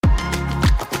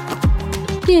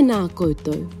Tēnā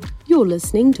koutou. You're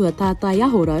listening to a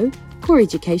Aotearoa Core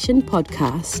Education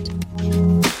podcast.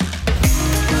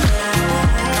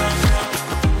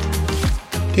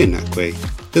 Tēnā koe.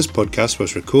 This podcast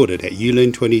was recorded at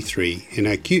Ulearn 23 in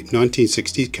our cute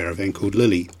 1960s caravan called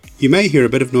Lily. You may hear a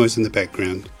bit of noise in the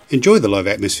background. Enjoy the live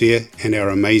atmosphere and our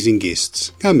amazing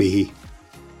guests. Ka mihi.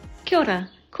 Kia ora,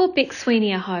 ko Rebbecca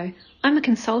Sweeney aho. I'm a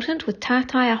consultant with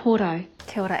Takatāpui.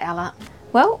 Kia ora, Ella.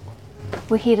 Well,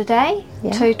 we're here today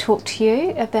to talk to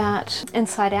you about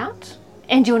Inside Out.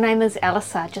 And your name is Ella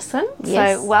Sargison,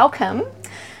 so welcome.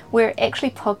 We're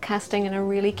actually podcasting in a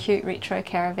really cute retro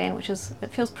caravan, it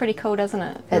feels pretty cool, doesn't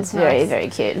it? It's very, very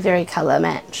cute, very colour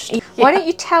matched. Yeah. Why don't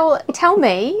you tell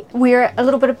me a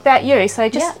little bit about you? So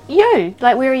just you,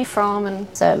 like where are you from? And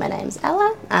so my name's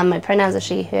Ella, my pronouns are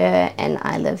she, her, and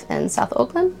I live in South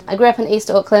Auckland. I grew up in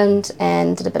East Auckland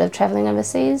and did a bit of travelling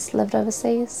overseas, lived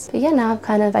overseas. But now I've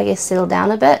kind of, settled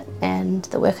down a bit, and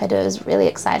the work I do is really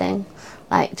exciting.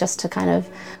 Like just to kind of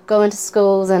go into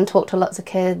schools and talk to lots of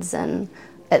kids, and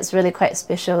it's really quite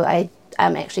special. I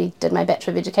actually did my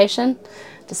Bachelor of Education,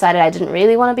 decided I didn't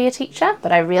really want to be a teacher,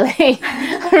 but I really,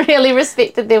 really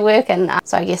respected their work, and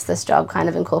so I guess this job kind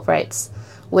of incorporates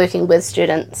working with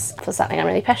students for something I'm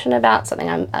really passionate about,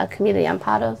 a community I'm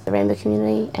part of, the Rainbow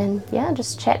community, and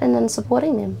just chatting and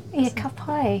supporting them. Yeah, ka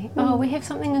pai. Oh, we have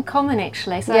something in common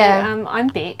actually. So I'm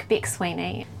Rebbecca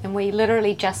Sweeney, and we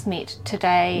literally just met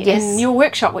today in your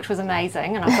workshop, which was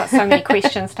amazing, and I've got so many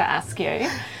questions to ask you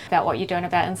about what you're doing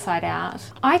about Inside Out.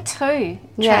 I too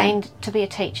trained to be a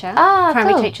teacher,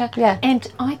 primary teacher, and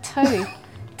I too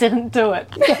didn't do it.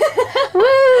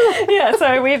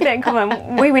 So we have that in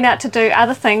common. We went out to do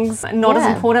other things, not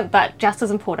as important, but just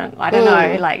as important. I don't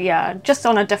know, just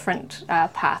on a different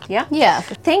path, Yeah.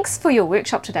 Thanks for your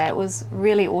workshop today. It was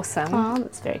really awesome. Oh,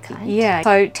 that's very kind. Yeah.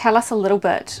 So tell us a little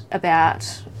bit about,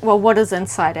 what is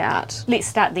Inside Out? Let's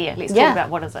start there. Let's talk about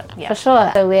what is it. Yeah. For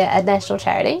sure. So we're a national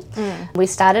charity. We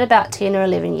started about 10 or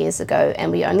 11 years ago,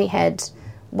 and we only had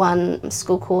one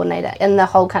school coordinator in the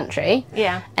whole country.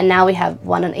 Yeah. And now we have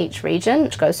one in each region,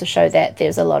 which goes to show that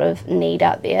there's a lot of need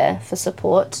out there for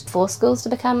support for schools to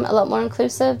become a lot more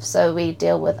inclusive. So we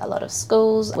deal with a lot of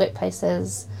schools,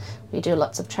 workplaces. We do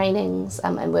lots of trainings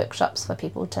and workshops for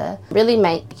people to really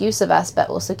make use of us, but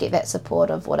also get that support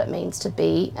of what it means to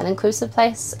be an inclusive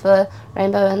place for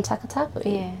Rainbow and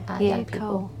Takatāpui young people.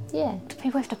 Cool. Yeah. Do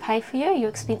people have to pay for you? Are you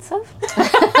expensive?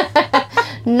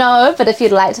 No, but if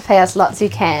you'd like to pay us lots, you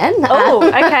can. Oh,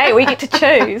 okay, we get to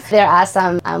choose. There are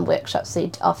some workshops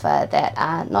we offer that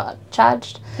are not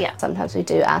charged. Yeah. Sometimes we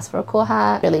do ask for a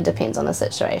koha. Really depends on the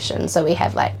situation. So we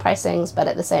have pricings, but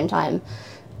at the same time,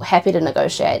 we're happy to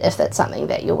negotiate if that's something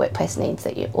that your workplace needs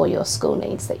or your school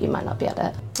needs that you might not be able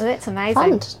to. Well, that's amazing.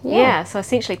 Fund. Yeah. So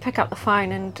essentially pick up the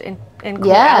phone and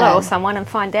call Ella or someone and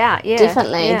find out. Yeah.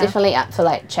 Definitely up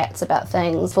for chats about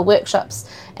things, for workshops,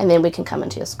 and then we can come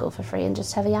into your school for free and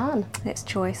just have a yarn. That's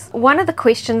choice. One of the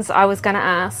questions I was going to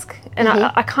ask, and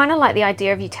I kind of like the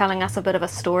idea of you telling us a bit of a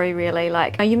story really,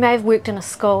 you may have worked in a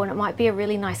school and it might be a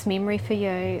really nice memory for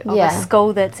you of a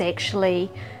school that's actually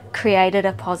created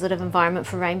a positive environment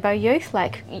for rainbow youth.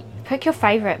 Pick your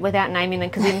favourite without naming them,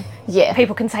 because then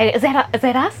people can say, is that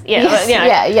us?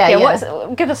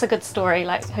 Give us a good story,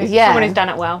 someone who's done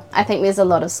it well. I think there's a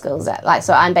lot of schools that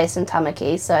so I'm based in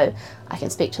Tamaki, so I can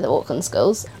speak to the Auckland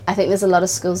schools. I think there's a lot of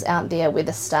schools out there where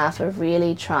the staff are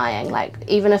really trying,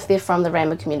 even if they're from the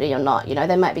Rainbow community or not,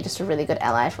 they might be just a really good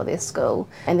ally for their school,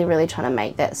 and they're really trying to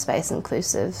make that space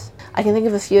inclusive. I can think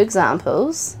of a few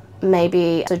examples.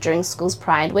 Maybe during Schools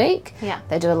Pride Week,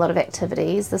 they do a lot of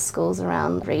activities, the schools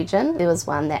around the region. There was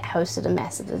one that hosted a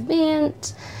massive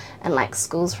event, and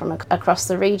schools from across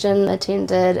the region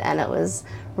attended, and it was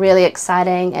really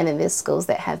exciting. And then there's schools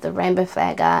that have the rainbow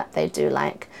flag up. They do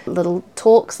little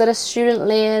talks that are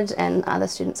student-led, and other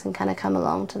students can kind of come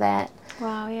along to that.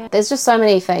 Wow, yeah. There's just so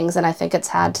many things, and I think it's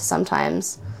hard to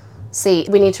sometimes see.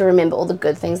 We need to remember all the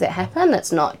good things that happen.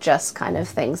 It's not just kind of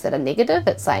things that are negative.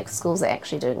 It's schools are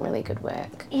actually doing really good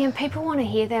work. Yeah, and people want to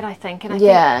hear that, I think. And I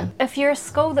think if you're a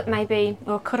school that maybe,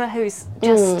 or kura who's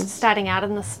just starting out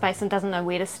in this space and doesn't know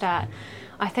where to start,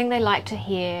 I think they like to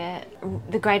hear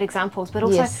the great examples, but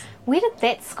also where did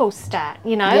that school start?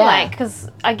 Because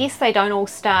I guess they don't all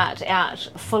start out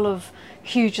full of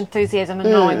huge enthusiasm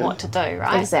and knowing what to do,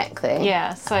 right? Exactly.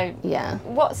 Yeah, so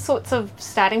what sorts of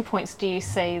starting points do you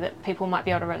see that people might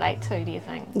be able to relate to, do you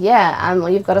think? Yeah,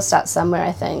 well, you've got to start somewhere,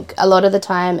 I think. A lot of the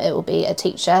time it will be a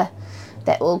teacher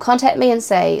that will contact me and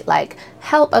say,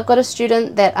 help, I've got a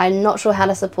student that I'm not sure how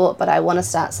to support, but I want to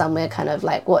start somewhere,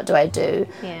 what do I do?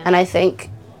 Yeah. And I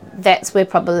think that's where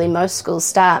probably most schools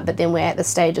start, but then we're at the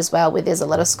stage as well where there's a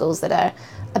lot of schools that are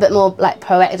a bit more like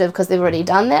proactive because they've already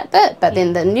done that bit, but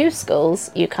then the new schools,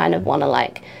 you kind of want to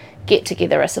like get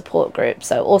together a support group.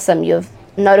 So awesome, you've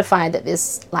notified that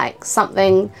there's like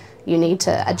something you need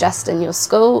to adjust in your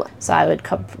school. So I would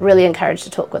really encourage to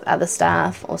talk with other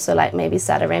staff, also like maybe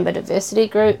start a rainbow diversity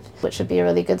group, which would be a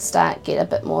really good start, get a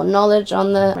bit more knowledge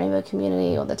on the rainbow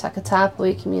community or the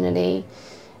Takatāpui community.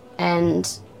 And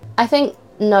I think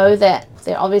know that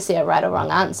there obviously are right or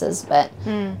wrong answers, but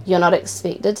you're not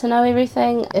expected to know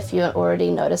everything. If you're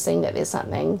already noticing that there's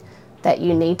something that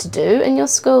you need to do in your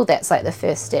school, that's like the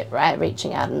first step, right?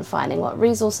 Reaching out and finding what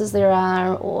resources there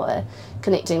are, or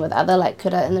connecting with other like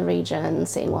kura in the region,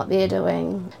 seeing what they're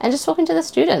doing, and just talking to the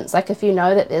students. Like if you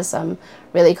know that there's some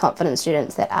really confident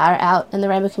students that are out in the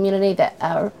rainbow community that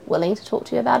are willing to talk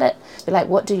to you about it, be like,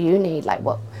 what do you need? Like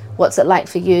what's it like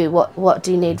for you? What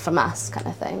do you need from us, kind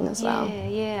of thing as well.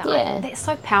 That's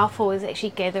so powerful, is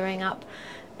actually gathering up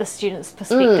the students'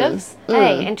 perspectives,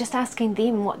 and just asking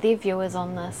them what their view is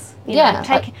on this. You know,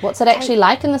 what's it actually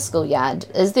like in the schoolyard?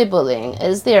 Is there bullying?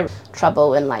 Is there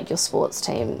trouble in like your sports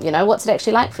team? You know, what's it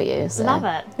actually like for you? So, love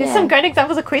it. There's some great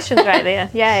examples of questions right there.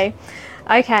 Yay.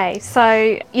 Okay,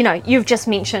 so, you know, you've just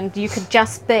mentioned you could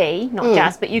just be, not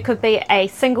just, but you could be a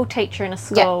single teacher in a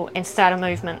school and start a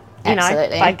movement. You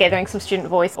Absolutely. know, by gathering some student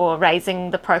voice or raising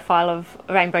the profile of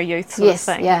rainbow youth sort of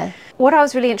thing. Yeah. What I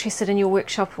was really interested in your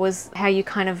workshop was how you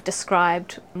kind of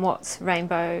described what's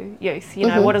rainbow youth, you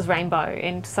know, what is rainbow?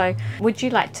 And so would you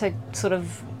like to sort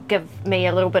of give me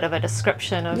a little bit of a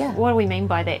description of what do we mean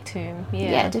by that term?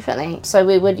 Yeah, definitely. So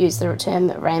we would use the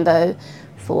term rainbow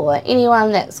for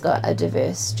anyone that's got a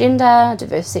diverse gender,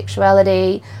 diverse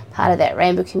sexuality, part of that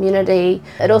rainbow community.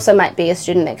 It also might be a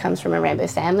student that comes from a rainbow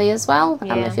family as well,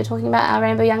 if you're talking about our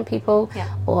rainbow young people,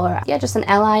 or just an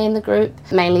ally in the group,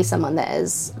 mainly someone that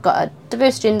has got a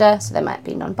diverse gender, so they might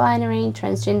be non-binary,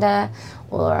 transgender,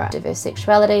 or diverse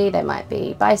sexuality. They might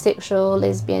be bisexual,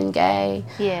 lesbian, gay,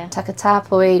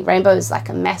 Takatāpui. Rainbow is like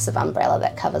a massive umbrella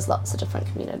that covers lots of different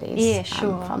communities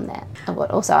from that. And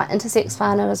also our intersex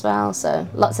whānau as well, so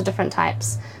lots of different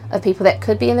types of people that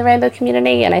could be in the rainbow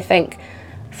community. And I think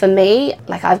for me,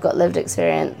 like I've got lived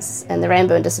experience in the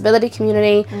rainbow and disability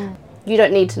community. You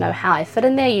don't need to know how I fit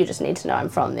in there, you just need to know I'm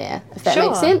from there, if that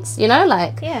makes sense, you know,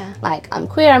 like I'm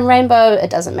queer, I'm rainbow,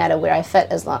 it doesn't matter where I fit,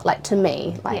 as not like to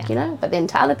me, like you know, but then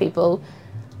to other people,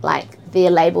 like their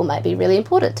label might be really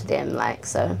important to them, like,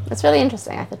 so it's really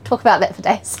interesting. I could talk about that for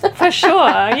days. For sure.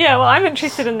 Yeah, well, I'm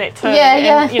interested in that too.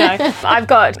 And, you know, I've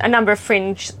got a number of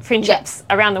friendships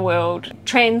around the world,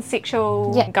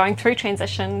 transsexual, going through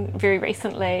transition very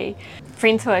recently,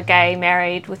 friends who are gay,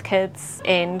 married with kids,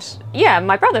 and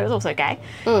my brother is also gay.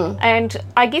 And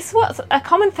I guess what's a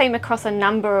common theme across a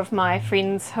number of my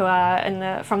friends who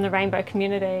are from the rainbow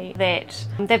community, that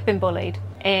they've been bullied.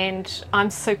 And I'm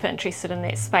super interested in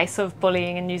that space of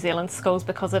bullying in New Zealand schools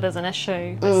because it is an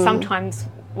issue. Sometimes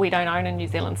we don't own in New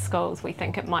Zealand schools. We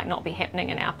think it might not be happening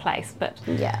in our place, but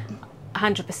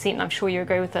 100%, and I'm sure you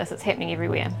agree with this, it's happening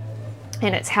everywhere.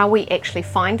 And it's how we actually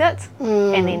find it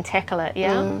and then tackle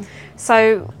it,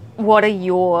 So what are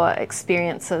your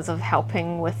experiences of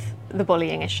helping with the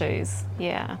bullying issues?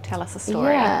 Tell us a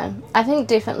story. I think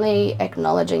definitely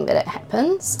acknowledging that it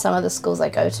happens. Some of the schools I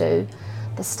go to,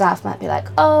 the staff might be like,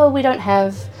 oh, we don't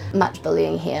have much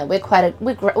bullying here,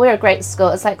 we're a great school.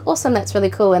 It's like, awesome, that's really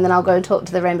cool. And then I'll go and talk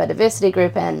to the rainbow diversity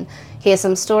group and hear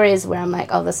some stories where I'm like,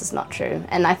 oh, this is not true.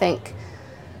 And I think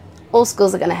all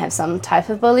schools are going to have some type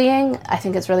of bullying. I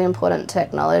think it's really important to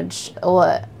acknowledge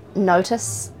or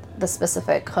notice the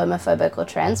specific homophobic or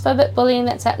transphobic bullying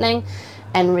that's happening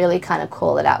and really kind of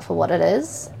call it out for what it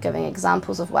is, giving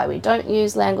examples of why we don't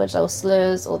use language or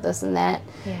slurs or this and that.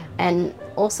 And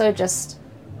also just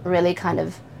really kind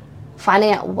of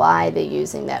finding out why they're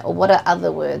using that, or what are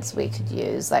other words we could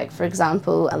use. Like, for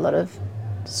example, a lot of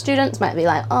students might be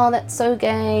like, oh, that's so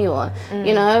gay, or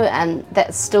you know, and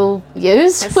that's still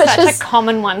used. It's such a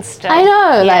common one still. I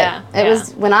know, like it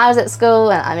was when I was at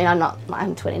school, and I mean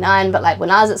I'm 29, but like when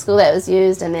I was at school that was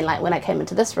used, and then like when I came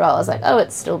into this role I was like, oh,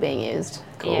 it's still being used.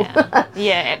 Cool.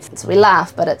 So we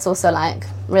laugh, but it's also like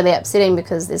really upsetting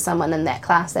because there's someone in that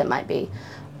class that might be,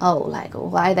 oh, like,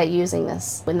 why are they using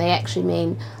this when they actually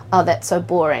mean, oh, that's so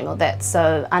boring, or that's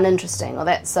so uninteresting, or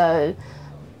that's so,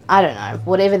 I don't know,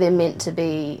 whatever they're meant to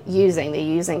be using, they're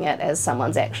using it as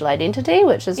someone's actual identity,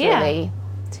 which is really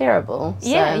terrible.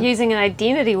 Yeah, so. using an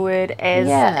identity word as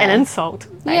an insult,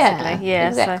 basically. Yeah,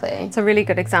 exactly. So it's a really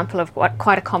good example of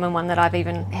quite a common one that I've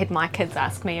even had my kids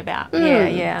ask me about.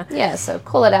 Yeah, so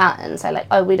call it out and say like,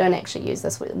 oh, we don't actually use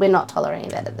this, we're not tolerating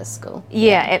that at this school.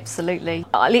 Yeah, absolutely.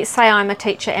 Let's say I'm a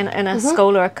teacher in a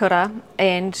school or a kura,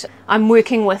 and I'm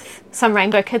working with some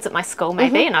rainbow kids at my school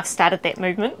maybe, and I've started that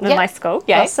movement in my school.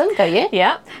 Yeah. Awesome, go you.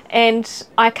 Yeah, and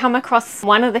I come across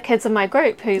one of the kids in my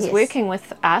group who's working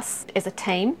with us as a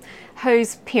team,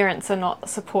 whose parents are not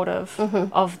supportive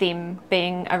of them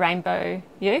being a rainbow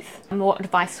youth. What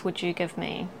advice would you give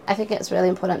me? I think it's really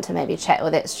important to maybe chat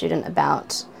with that student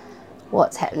about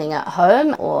what's happening at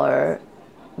home or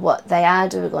what they are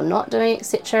doing or not doing,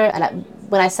 etc. And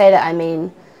when I say that, I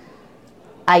mean,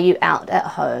 are you out at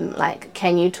home? Like,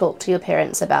 can you talk to your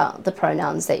parents about the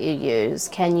pronouns that you use?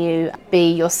 Can you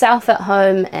be yourself at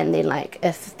home? And then, like,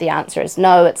 if the answer is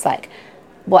no, it's like,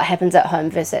 what happens at home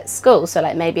versus at school? So,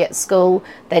 like, maybe at school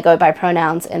they go by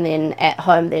pronouns, and then at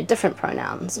home they're different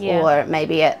pronouns. Or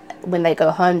maybe when they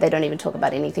go home they don't even talk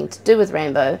about anything to do with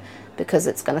rainbow, because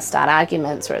it's going to start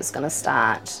arguments, or it's going to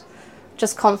start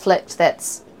just conflict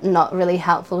that's not really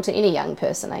helpful to any young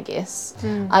person, I guess.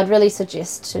 I'd really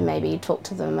suggest to maybe talk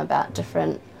to them about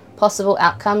different possible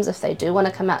outcomes if they do want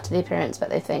to come out to their parents but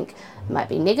they think it might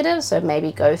be negative. So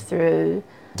maybe go through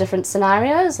different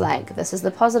scenarios, like this is the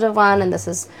positive one, and this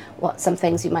is what some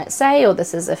things you might say, or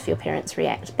this is if your parents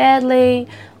react badly,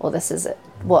 or this is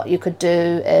what you could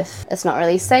do if it's not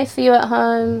really safe for you at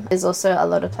home. There's also a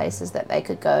lot of places that they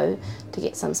could go to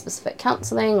get some specific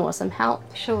counselling or some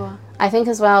help. Sure. I think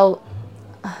as well,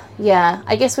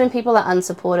 I guess when people are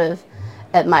unsupportive,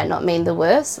 it might not mean the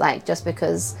worst. Like, just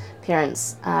because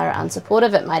parents are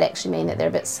unsupportive, it might actually mean that they're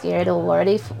a bit scared or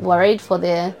worried for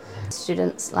their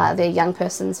students, like their young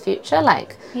person's future.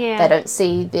 Like, they don't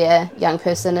see their young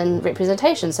person in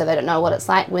representation, so they don't know what it's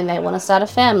like when they want to start a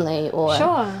family, or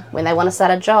when they want to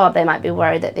start a job. They might be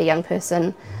worried that their young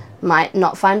person might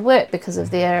not find work because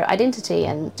of their identity,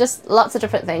 and just lots of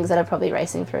different things that are probably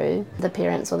racing through the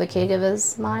parents or the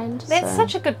caregiver's mind. That's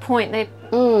such a good point. They're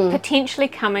potentially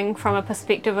coming from a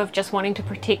perspective of just wanting to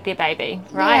protect their baby,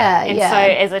 right? So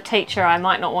as a teacher, I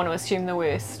might not want to assume the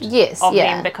worst of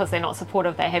them because they're not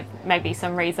supportive. They have maybe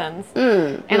some reasons.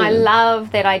 I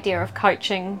love that idea of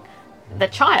coaching the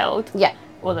child.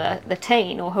 Or the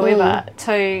teen or whoever,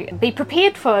 to be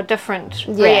prepared for different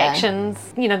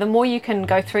reactions. You know, the more you can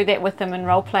go through that with them and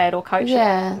role play it or coach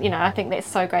it, you know, I think that's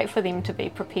so great for them to be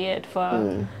prepared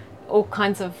for all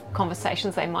kinds of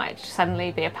conversations they might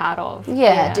suddenly be a part of.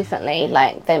 Definitely.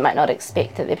 Like, they might not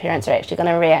expect that their parents are actually going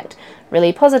to react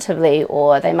really positively,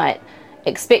 or they might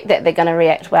expect that they're going to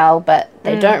react well, but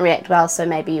they don't react well. So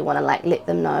maybe you want to like let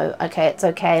them know, okay, it's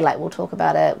okay, like we'll talk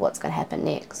about it, what's going to happen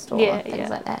next, or things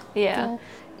like that.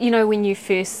 You know, when you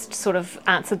first sort of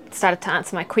started to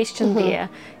answer my question there,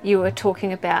 you were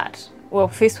talking about, well,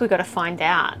 first we got to find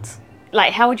out,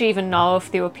 like, how would you even know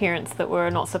if there were parents that were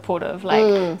not supportive?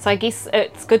 Like, so I guess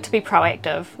it's good to be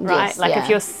proactive, right? If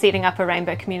you're setting up a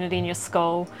rainbow community in your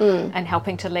school and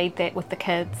helping to lead that with the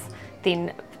kids,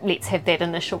 then let's have that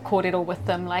initial kōrero with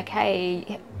them, like,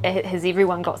 hey, has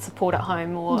everyone got support at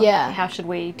home, or how should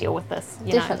we deal with this?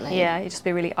 You Definitely. know? You just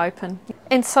be really open.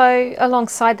 And so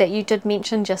alongside that, you did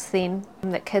mention just then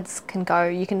that kids can go,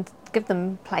 you can give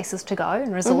them places to go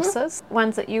and resources,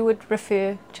 ones that you would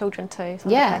refer children to.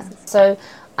 So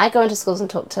I go into schools and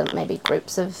talk to maybe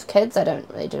groups of kids. I don't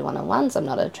really do one-on-ones. I'm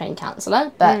not a trained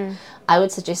counsellor, but I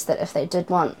would suggest that if they did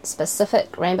want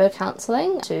specific rainbow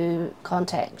counselling, to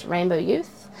contact Rainbow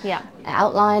Youth.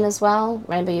 Outline as well.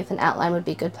 Rainbow Youth and Outline would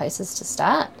be good places to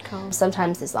start.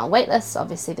 Sometimes there's long wait lists.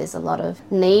 Obviously there's a lot of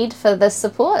need for this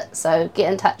support, so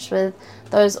get in touch with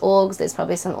those orgs. There's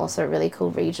probably some also really cool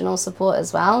regional support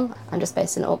as well. I'm just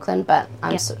based in Auckland, but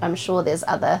I'm sure there's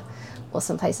other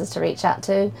awesome places to reach out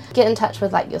to. Get in touch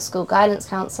with like your school guidance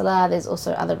counsellor. There's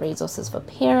also other resources for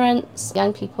parents,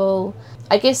 young people.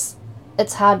 I guess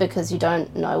it's hard because you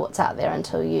don't know what's out there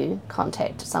until you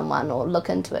contact someone or look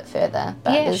into it further.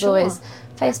 But there's always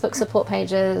Facebook support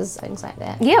pages, things like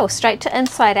that. Or straight to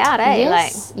Inside Out,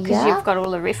 Yes, because you've got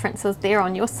all the references there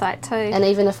on your site too. And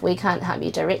even if we can't help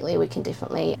you directly, we can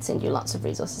definitely send you lots of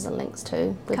resources and links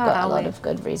too. We've got a lot of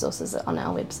good resources on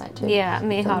our website too.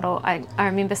 Meharo. I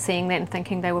remember seeing that and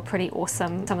thinking they were pretty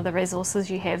awesome, some of the resources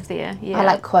you have there. I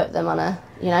like quote them on a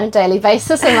daily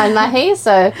basis in my mahi,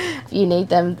 so if you need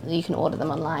them, you can order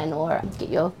them online or get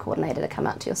your coordinator to come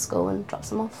out to your school and drop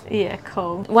them off. Yeah,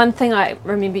 cool. One thing I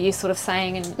remember you sort of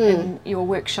saying in your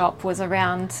workshop was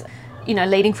around,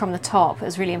 leading from the top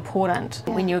is really important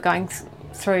when you're going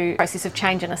through a process of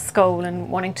change in a school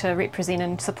and wanting to represent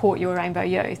and support your rainbow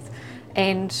youth.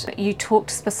 and you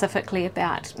talked specifically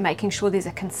about making sure there's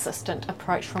a consistent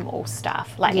approach from all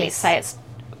staff. Like, let's say it's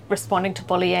responding to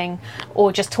bullying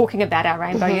or just talking about our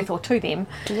rainbow youth or to them.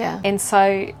 Yeah. And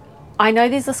so I know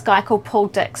there's this guy called Paul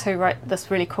Dix who wrote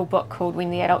this really cool book called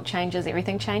When the Adult Changes,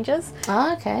 Everything Changes.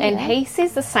 Oh, okay. And he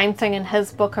says the same thing in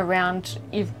his book around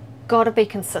you've got to be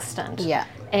consistent. Yeah.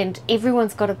 And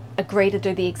everyone's got to agree to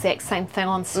do the exact same thing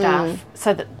on staff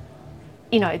so that,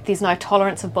 you know, there's no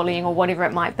tolerance of bullying or whatever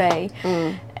it might be.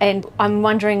 And I'm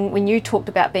wondering, when you talked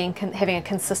about having a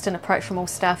consistent approach from all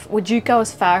staff, would you go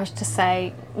as far as to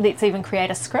say, let's even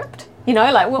create a script? You know,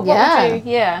 like what would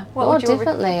you, what would you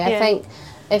definitely. I think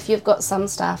if you've got some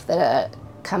staff that are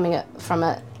coming at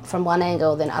from one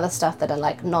angle, then other staff that are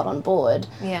like not on board,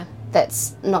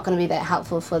 that's not going to be that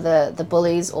helpful for the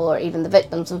bullies or even the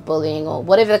victims of bullying or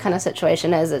whatever the kind of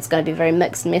situation is. It's going to be very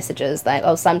mixed messages, like,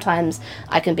 oh, sometimes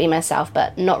I can be myself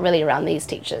but not really around these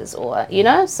teachers, or, you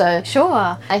know, so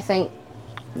Sure. I think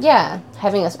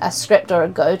having a script or a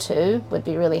go-to would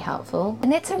be really helpful. And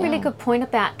that's a really good point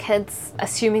about kids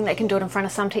assuming they can do it in front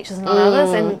of some teachers and not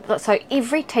others, and so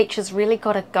every teacher's really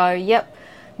got to go, yep,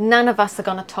 none of us are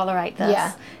going to tolerate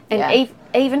this.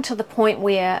 Even to the point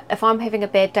where if I'm having a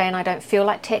bad day and I don't feel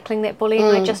like tackling that bullying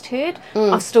I just heard,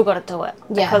 I've still got to do it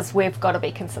because we've got to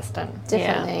be consistent.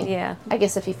 Definitely. Yeah. I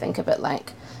guess if you think of it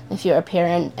like if you're a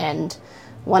parent and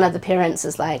one of the parents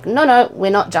is like, no,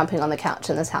 we're not jumping on the couch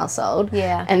in this household.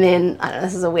 Yeah. And then, I don't know,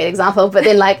 this is a weird example, but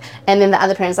then like, and then the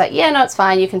other parent's like, yeah, no, it's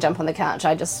fine, you can jump on the couch.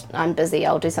 I'm busy,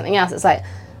 I'll do something else. It's like,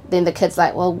 then the kid's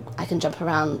like, well, I can jump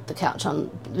around the couch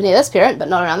near this parent, but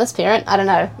not around this parent. I don't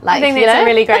know. Like, I think that's a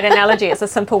really great analogy. It's a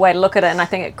simple way to look at it, and I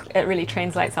think it really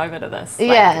translates over to this.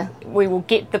 Like, we will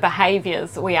get the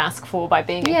behaviours we ask for by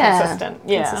being consistent.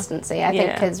 Consistency. I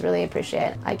think kids really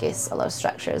appreciate, I guess, a lot of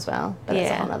structure as well, but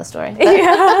it's a whole other story.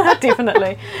 Yeah,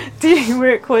 definitely. Do you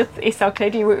work with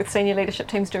SLT? Do you work with senior leadership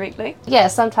teams directly? Yeah,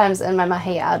 sometimes in my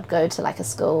mahi I'd go to like a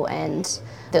school, and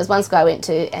there was one school I went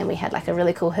to and we had like a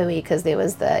really cool hui because there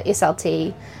was the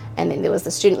SLT and then there was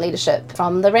the student leadership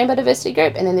from the Rainbow Diversity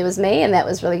Group, and then there was me, and that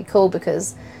was really cool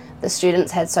because the students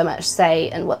had so much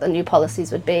say in what the new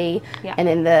policies would be, and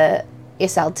then the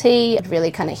SLT would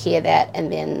really kind of hear that and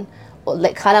then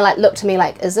kind of like look to me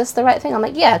like, is this the right thing? I'm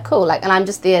like, yeah, cool. Like, and I'm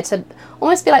just there to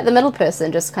almost be like the middle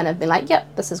person, just kind of be like,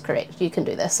 yep, this is correct, you can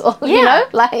do this, or you know,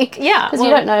 like, because you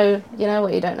don't know, you know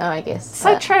what you don't know, I guess.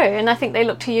 So true. And I think they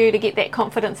look to you to get that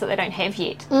confidence that they don't have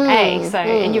yet.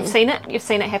 And you've seen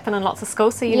it happen in lots of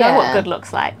schools, so you know what good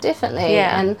looks like. Definitely.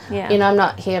 And you know, I'm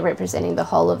not here representing the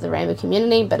whole of the rainbow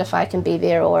community, but if I can be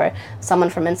there, or someone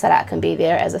from inside out can be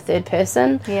there as a third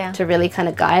person to really kind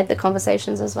of guide the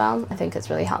conversations as well, I think it's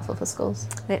really helpful for schools.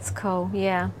 That's cool.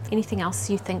 Anything else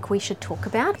you think we should talk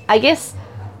about? I guess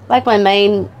like my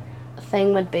main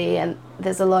thing would be, and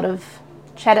there's a lot of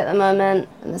chat at the moment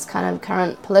in this kind of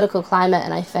current political climate,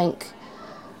 and I think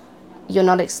you're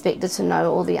not expected to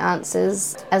know all the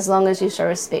answers as long as you show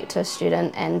respect to a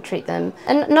student and treat them,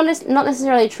 and not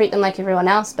necessarily treat them like everyone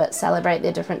else, but celebrate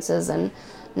their differences and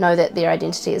know that their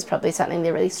identity is probably something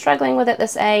they're really struggling with at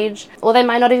this age, or they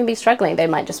might not even be struggling, they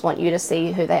might just want you to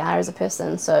see who they are as a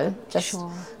person. So just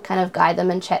kind of guide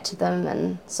them and chat to them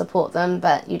and support them,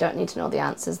 but you don't need to know the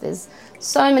answers. There's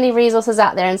so many resources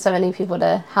out there and so many people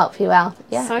to help you out.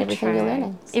 Everything you're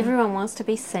learning. So. Everyone wants to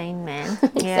be seen, man.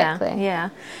 Exactly.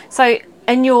 So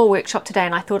in your workshop today,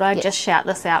 and I thought I'd just shout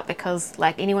this out because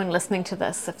like anyone listening to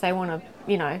this, if they want to,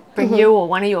 you know, bring you or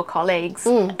one of your colleagues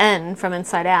in from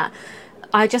inside out,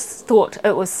 I just thought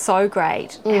it was so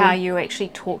great how you actually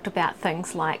talked about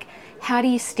things like, how do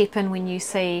you step in when you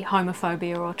see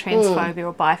homophobia or transphobia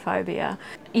or biphobia?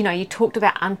 You know, you talked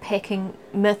about unpacking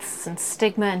myths and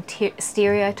stigma and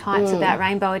stereotypes about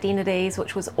rainbow identities,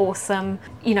 which was awesome.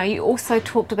 You know, you also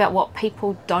talked about what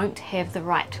people don't have the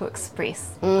right to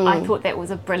express. I thought that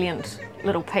was a brilliant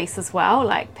little piece as well.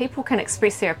 Like, people can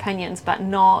express their opinions, but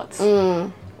not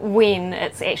when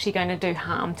it's actually going to do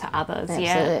harm to others.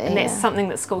 And that's something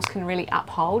that schools can really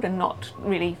uphold and not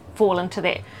really fall into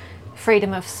that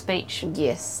freedom of speech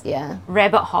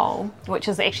rabbit hole, which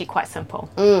is actually quite simple.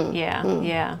 And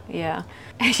I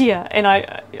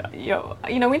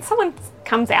you know, when someone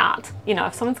comes out, you know,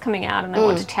 if someone's coming out and they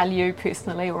want to tell you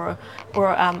personally, or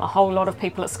a whole lot of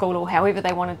people at school, or however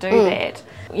they want to do that,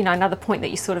 you know, another point that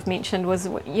you sort of mentioned was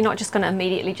you're not just going to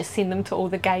immediately just send them to all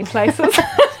the gay places.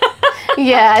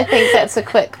 I think that's a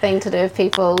quick thing to do if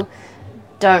people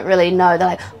don't really know. They're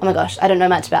like, oh my gosh, I don't know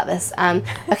much about this.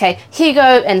 Okay, here you go,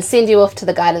 and send you off to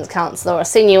the guidance counsellor, or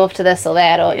send you off to this or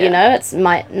that, or it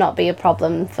might not be a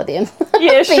problem for them.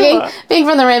 Yeah, sure. Being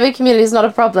from the Rebbe community is not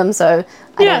a problem, so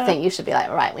I don't think you should be like,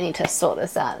 right, we need to sort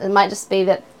this out. It might just be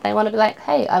that they want to be like,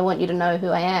 hey, I want you to know who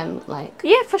I am. Like,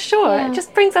 yeah, for sure. It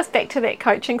just brings us back to that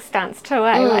coaching stance too,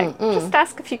 eh? Just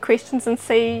ask a few questions and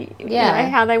see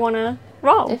how they want to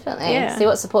roll. Definitely. Yeah. See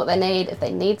what support they need, if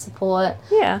they need support.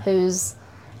 Yeah.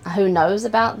 Who knows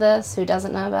about this, who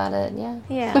doesn't know about it.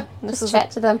 Yeah. Just chat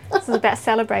to them. This is about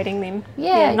celebrating them.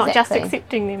 Yeah, not just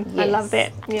accepting them. Yes. I love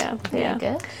that. Yeah.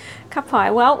 Good. Ka pai.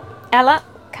 Well, Ella,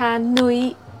 ka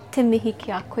nui te mihi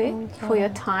ki a koe for your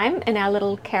time in our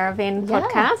little caravan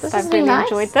podcast. I've really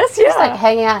enjoyed this. Just like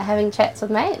hanging out, having chats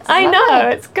with mates. I know,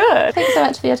 it's good. Thanks so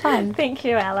much for your time. Thank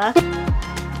you, Ella.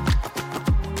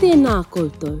 Tēnā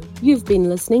koutou. You've been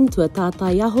listening to a Tata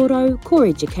Yahoro Core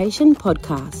Education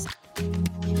podcast.